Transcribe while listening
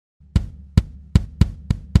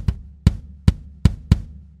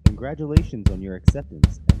Congratulations on your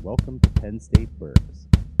acceptance and welcome to Penn State Berks.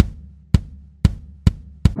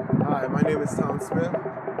 Hi, my name is Tom Smith.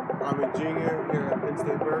 I'm a junior here at Penn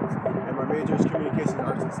State Berks, and my major is Communications,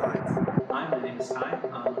 Arts, and Science. Hi, my name is Ty.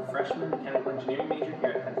 I'm a freshman mechanical engineering major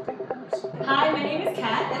here at Penn State Berks. Hi, my name is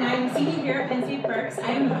Kat, and I'm a senior here at Penn State Berks.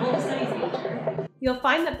 I am a global studies major. You'll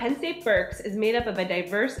find that Penn State Berks is made up of a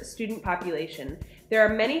diverse student population. There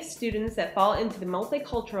are many students that fall into the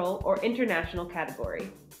multicultural or international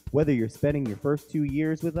category. Whether you're spending your first 2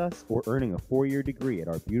 years with us or earning a 4-year degree at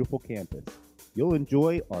our beautiful campus, you'll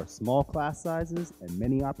enjoy our small class sizes and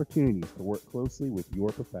many opportunities to work closely with your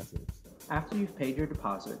professors. After you've paid your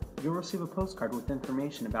deposit, you'll receive a postcard with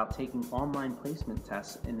information about taking online placement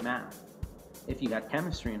tests in math. If you got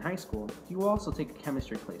chemistry in high school, you will also take a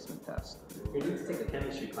chemistry placement test. Your need to take a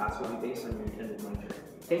chemistry class will be based on your intended major.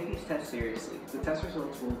 Take these tests seriously. The test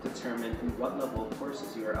results will determine what level of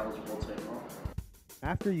courses you are eligible to enroll.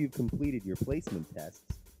 After you've completed your placement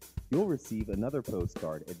tests, you'll receive another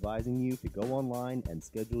postcard advising you to go online and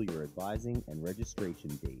schedule your advising and registration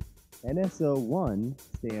date. NSO1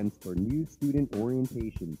 stands for New Student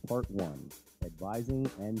Orientation Part 1, Advising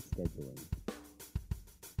and Scheduling.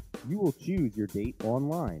 You will choose your date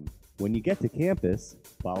online. When you get to campus,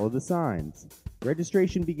 follow the signs.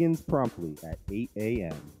 Registration begins promptly at 8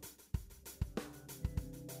 a.m.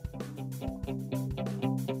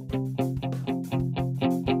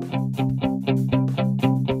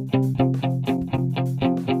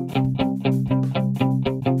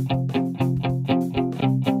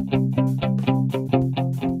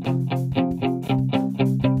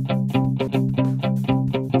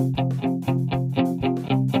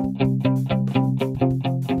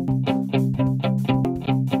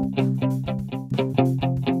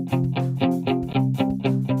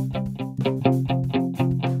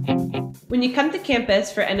 When you come to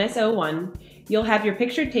campus for NSO1, you'll have your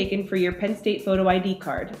picture taken for your Penn State photo ID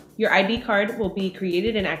card. Your ID card will be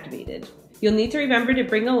created and activated. You'll need to remember to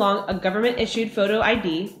bring along a government-issued photo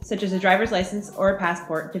ID, such as a driver's license or a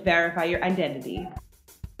passport, to verify your identity.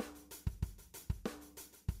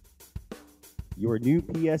 Your new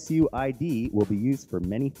PSU ID will be used for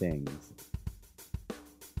many things.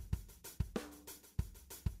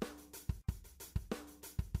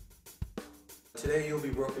 Today you'll be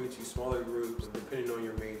broken into smaller groups depending on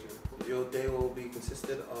your major. Your day will be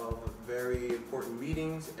consisted of very important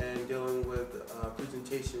meetings and dealing with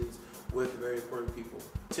presentations with very important people.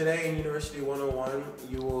 Today in University 101,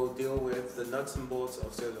 you will deal with the nuts and bolts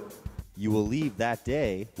of scheduling. You will leave that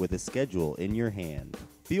day with a schedule in your hand.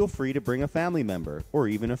 Feel free to bring a family member or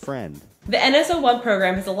even a friend. The NSO1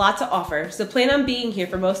 program has a lot to offer, so plan on being here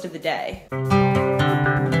for most of the day.